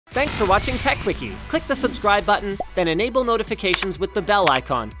Thanks for watching TechQuickie. Click the subscribe button, then enable notifications with the bell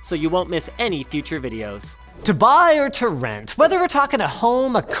icon so you won't miss any future videos. To buy or to rent, whether we're talking a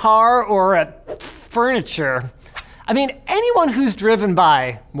home, a car, or a furniture, I mean, anyone who's driven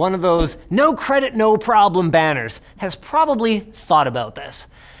by one of those no credit, no problem banners has probably thought about this.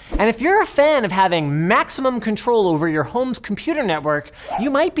 And if you're a fan of having maximum control over your home's computer network,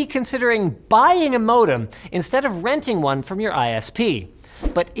 you might be considering buying a modem instead of renting one from your ISP.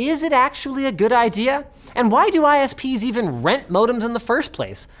 But is it actually a good idea? And why do ISPs even rent modems in the first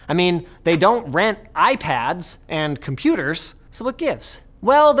place? I mean, they don't rent iPads and computers, so what gives?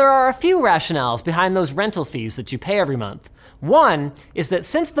 Well, there are a few rationales behind those rental fees that you pay every month. One is that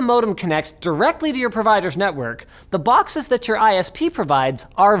since the modem connects directly to your provider's network, the boxes that your ISP provides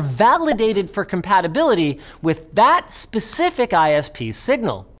are validated for compatibility with that specific ISP's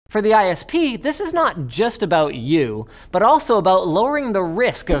signal. For the ISP, this is not just about you, but also about lowering the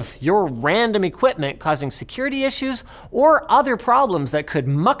risk of your random equipment causing security issues or other problems that could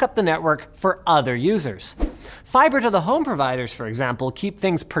muck up the network for other users. Fiber to the home providers, for example, keep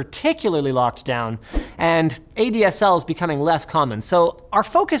things particularly locked down, and ADSL is becoming less common. So our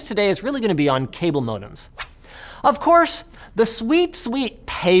focus today is really going to be on cable modems. Of course, the sweet, sweet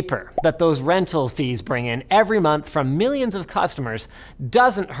paper that those rental fees bring in every month from millions of customers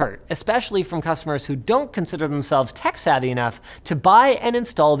doesn't hurt, especially from customers who don't consider themselves tech savvy enough to buy and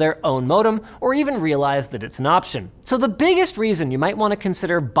install their own modem or even realize that it's an option. So the biggest reason you might want to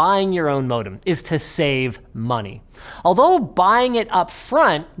consider buying your own modem is to save money. Although buying it up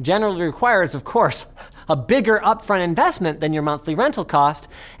front generally requires, of course, a bigger upfront investment than your monthly rental cost,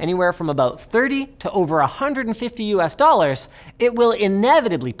 anywhere from about $30 to over $150 US, it will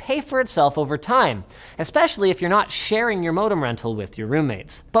inevitably pay for itself over time, especially if you're not sharing your modem rental with your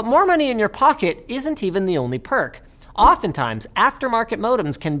roommates. But more money in your pocket isn't even the only perk. Oftentimes, aftermarket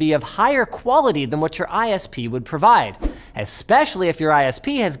modems can be of higher quality than what your ISP would provide, especially if your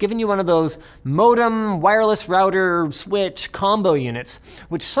ISP has given you one of those modem, wireless router, switch combo units,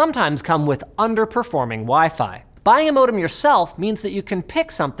 which sometimes come with underperforming Wi-Fi. Buying a modem yourself means that you can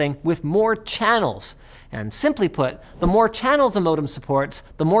pick something with more channels. And simply put, the more channels a modem supports,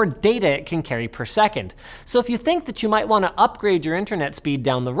 the more data it can carry per second. So if you think that you might want to upgrade your internet speed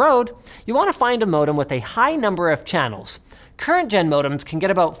down the road, you want to find a modem with a high number of channels. Current gen modems can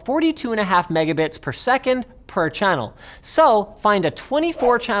get about 42.5 megabits per second per channel. So find a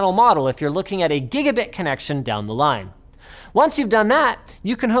 24 channel model if you're looking at a gigabit connection down the line. Once you've done that,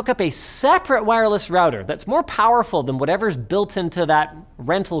 you can hook up a separate wireless router that's more powerful than whatever's built into that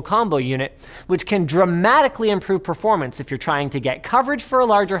rental combo unit, which can dramatically improve performance if you're trying to get coverage for a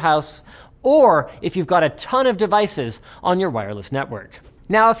larger house or if you've got a ton of devices on your wireless network.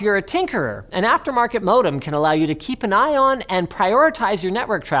 Now, if you're a tinkerer, an aftermarket modem can allow you to keep an eye on and prioritize your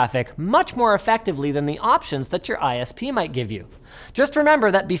network traffic much more effectively than the options that your ISP might give you. Just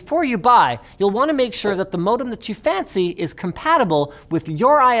remember that before you buy, you'll want to make sure that the modem that you fancy is compatible with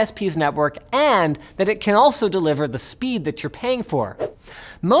your ISP's network and that it can also deliver the speed that you're paying for.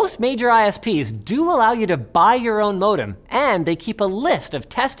 Most major ISPs do allow you to buy your own modem, and they keep a list of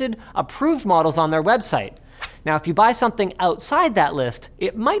tested, approved models on their website. Now, if you buy something outside that list,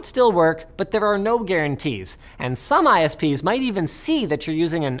 it might still work, but there are no guarantees. And some ISPs might even see that you're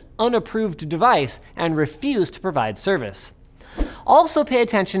using an unapproved device and refuse to provide service. Also pay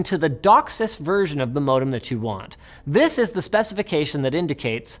attention to the DOCSIS version of the modem that you want. This is the specification that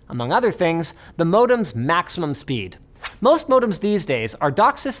indicates, among other things, the modem's maximum speed. Most modems these days are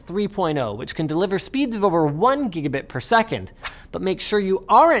DOCSIS 3.0, which can deliver speeds of over 1 gigabit per second. But make sure you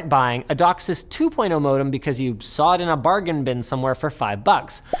aren't buying a DOCSIS 2.0 modem because you saw it in a bargain bin somewhere for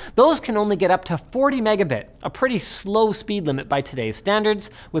 $5. Those can only get up to 40 megabit, a pretty slow speed limit by today's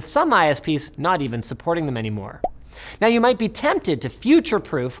standards, with some ISPs not even supporting them anymore. Now, you might be tempted to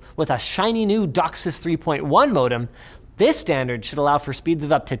future-proof with a shiny new DOCSIS 3.1 modem. This standard should allow for speeds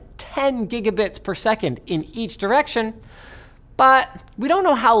of up to 10 gigabits per second in each direction, but we don't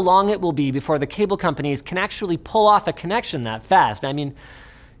know how long it will be before the cable companies can actually pull off a connection that fast. I mean,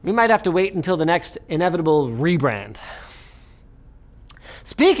 we might have to wait until the next inevitable rebrand.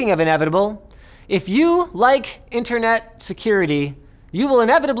 Speaking of inevitable, if you like internet security, you will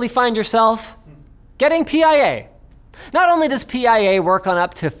inevitably find yourself getting PIA. Not only does PIA work on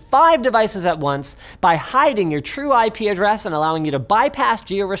up to 5 devices at once by hiding your true IP address and allowing you to bypass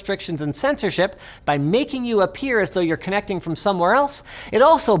geo-restrictions and censorship by making you appear as though you're connecting from somewhere else, it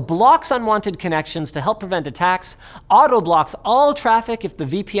also blocks unwanted connections to help prevent attacks, auto-blocks all traffic if the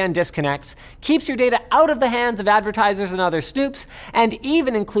VPN disconnects, keeps your data out of the hands of advertisers and other snoops, and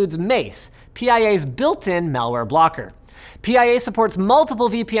even includes Mace, PIA's built-in malware blocker. PIA supports multiple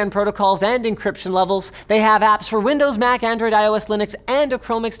VPN protocols and encryption levels. They have apps for Windows, Mac, Android, iOS, Linux, and a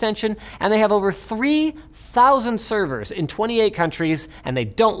Chrome extension, and they have over 3,000 servers in 28 countries, and they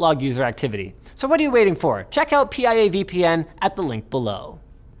don't log user activity. So what are you waiting for? Check out PIA VPN at the link below.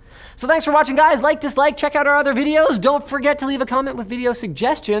 So thanks for watching, guys. Like, dislike, check out our other videos. Don't forget to leave a comment with video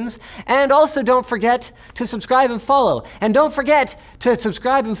suggestions. And also don't forget to subscribe and follow. And don't forget to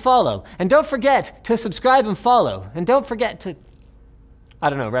subscribe and follow. And don't forget to subscribe and follow. And don't forget to,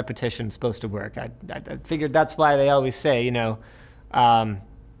 I don't know, repetition's supposed to work. I figured that's why they always say, you know,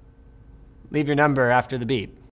 leave your number after the beep.